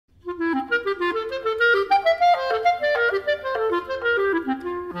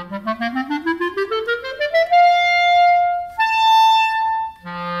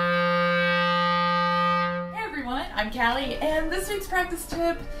practice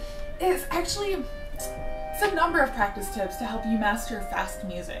tip is actually it's a number of practice tips to help you master fast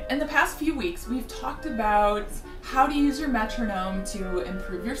music. In the past few weeks, we've talked about how to use your metronome to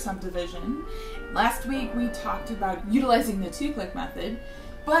improve your subdivision. Last week, we talked about utilizing the two-click method,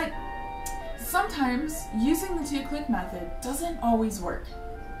 but sometimes using the two-click method doesn't always work.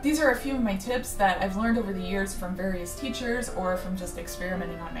 These are a few of my tips that I've learned over the years from various teachers or from just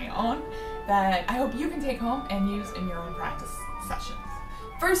experimenting on my own that I hope you can take home and use in your own practice sessions.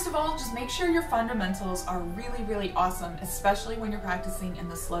 First of all, just make sure your fundamentals are really awesome, especially when you're practicing in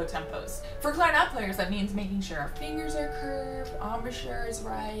the slow tempos. For clarinet players, that means making sure our fingers are curved, embouchure is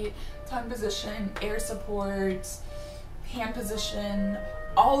right, tongue position, air support, hand position,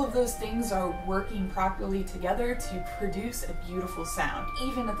 all of those things are working properly together to produce a beautiful sound,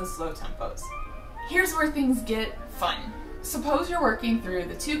 even at the slow tempos. Here's where things get fun. Suppose you're working through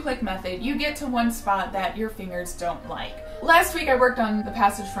the two-click method, you get to one spot that your fingers don't like. Last week I worked on the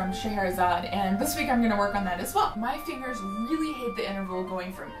passage from Scheherazade, and this week I'm going to work on that as well. My fingers really hate the interval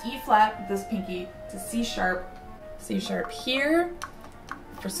going from E flat, this pinky, to C sharp here.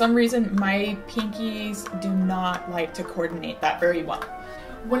 For some reason my pinkies do not like to coordinate that very well.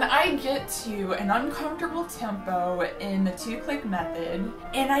 When I get to an uncomfortable tempo in the two-click method,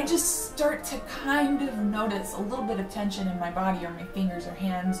 and I just start to kind of notice a little bit of tension in my body or my fingers or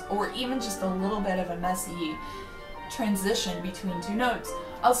hands, or even just a little bit of a messy transition between two notes,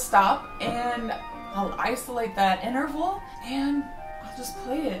 I'll stop and I'll isolate that interval and I'll just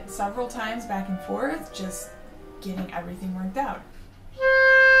play it several times back and forth, just getting everything worked out.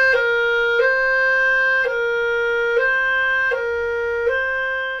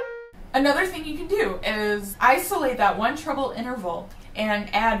 Another thing you can do is isolate that one treble interval and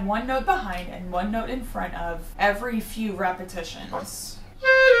add one note behind and one note in front of every few repetitions.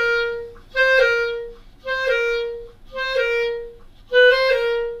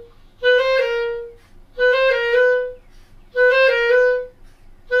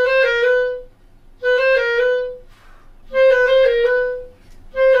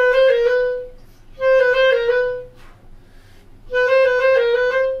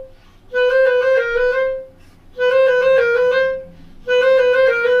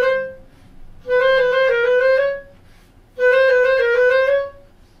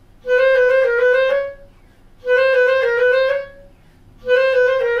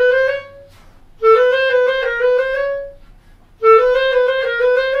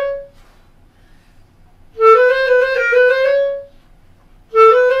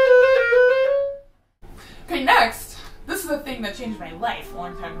 That changed my life a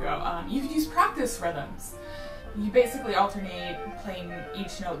long time ago. You can use practice rhythms. You basically alternate playing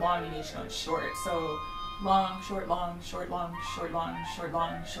each note long and each note short. So long, short, long, short, long, short, long, short,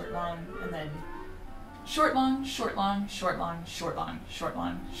 long, short, long, and then short, long, short, long, short, long, short, long, short,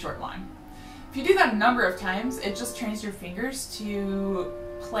 long, short, long. If you do that a number of times, it just trains your fingers to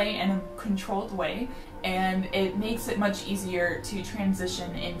play in a controlled way, and it makes it much easier to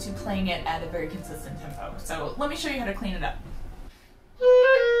transition into playing it at a very consistent tempo. So let me show you how to clean it up.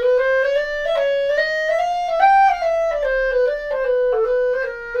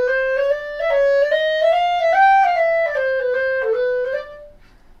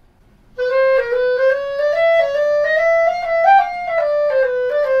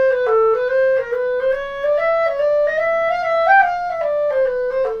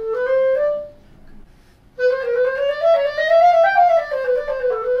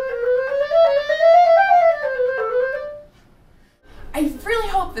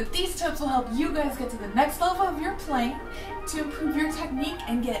 That these tips will help you guys get to the next level of your playing to improve your technique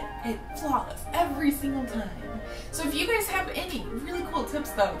and get it flawless every single time. So if you guys have any really cool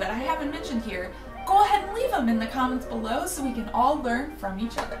tips though that I haven't mentioned here, go ahead and leave them in the comments below so we can all learn from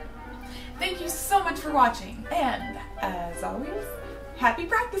each other. Thank you so much for watching, and as always, happy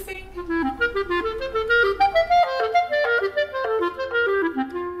practicing!